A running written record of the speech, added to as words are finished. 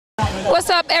What's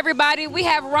up, everybody? We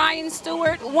have Ryan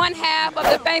Stewart, one half of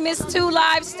the famous Two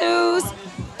Live Stews,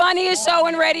 funniest show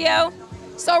in radio.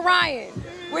 So Ryan,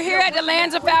 we're here at the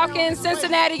Atlanta Falcons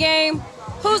Cincinnati game.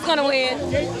 Who's gonna win?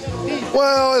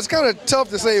 Well, it's kind of tough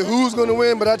to say who's going to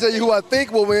win, but I'll tell you who I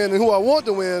think will win and who I want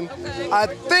to win. Okay. I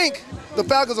think the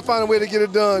Falcons will find a way to get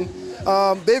it done.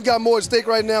 They've got more at stake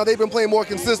right now. They've been playing more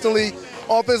consistently.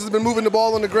 Offense has been moving the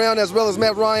ball on the ground, as well as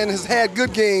Matt Ryan has had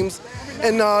good games.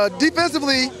 And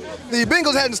defensively, the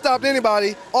Bengals hadn't stopped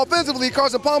anybody. Offensively,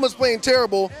 Carson Palmer's playing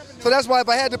terrible. So that's why if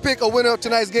I had to pick a winner of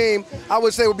tonight's game, I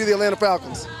would say it would be the Atlanta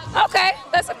Falcons. Okay,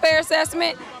 that's a fair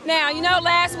assessment. Now, you know,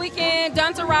 last weekend,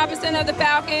 Dunton Robinson of the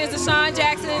Falcons, Deshaun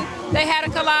Jackson, they had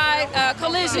a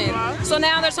collision. So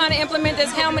now they're trying to implement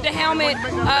this helmet-to-helmet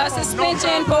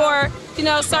suspension for, you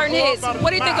know, certain hits.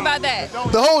 What do you think about that?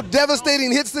 The whole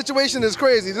devastating hit situation is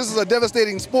crazy. This is a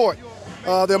devastating sport.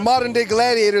 They're modern-day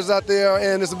gladiators out there,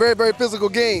 and it's a very, very physical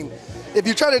game. If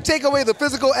you try to take away the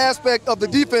physical aspect of the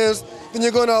defense, then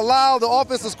you're going to allow the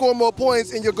offense to score more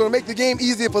points, and you're going to make the game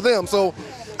easier for them. So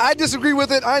I disagree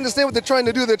with it. I understand what they're trying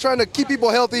to do. They're trying to keep people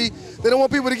healthy. They don't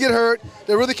want people to get hurt.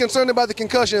 They're really concerned about the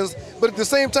concussions. But at the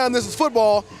same time, this is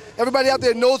football. Everybody out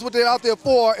there knows what they're out there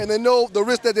for, and they know the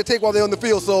risk that they take while they're on the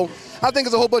field. So I think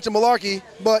it's a whole bunch of malarkey,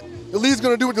 but the league's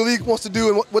going to do what the league wants to do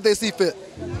and what they see fit.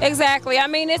 Exactly. I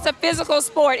mean, it's a physical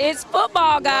sport. It's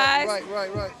football, guys.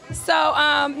 Right. So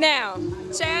now,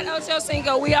 Chad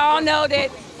Ochocinco, we all know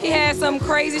that he has some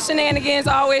crazy shenanigans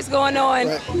always going on.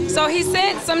 Right. So he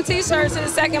sent some T-shirts to the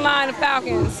second line of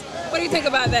Falcons. What do you think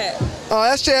about that?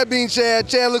 That's Chad being Chad.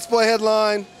 Chad looks for a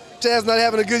headline. Chad's not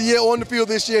having a good year on the field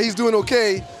this year. He's doing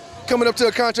okay, coming up to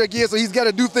a contract year, so he's got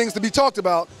to do things to be talked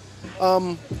about.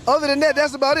 Other than that,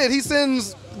 that's about it. He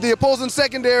sends the opposing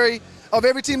secondary of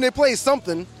every team they play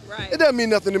something. Right. It doesn't mean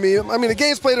nothing to me. I mean, the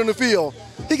game's played on the field.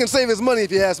 He can save his money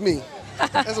if you ask me.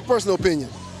 That's a personal opinion.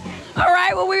 All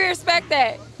right, well, we respect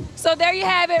that. So there you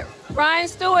have it. Ryan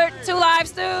Stewart, Two Live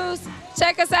Stews.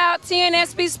 Check us out,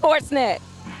 TNSP Sportsnet.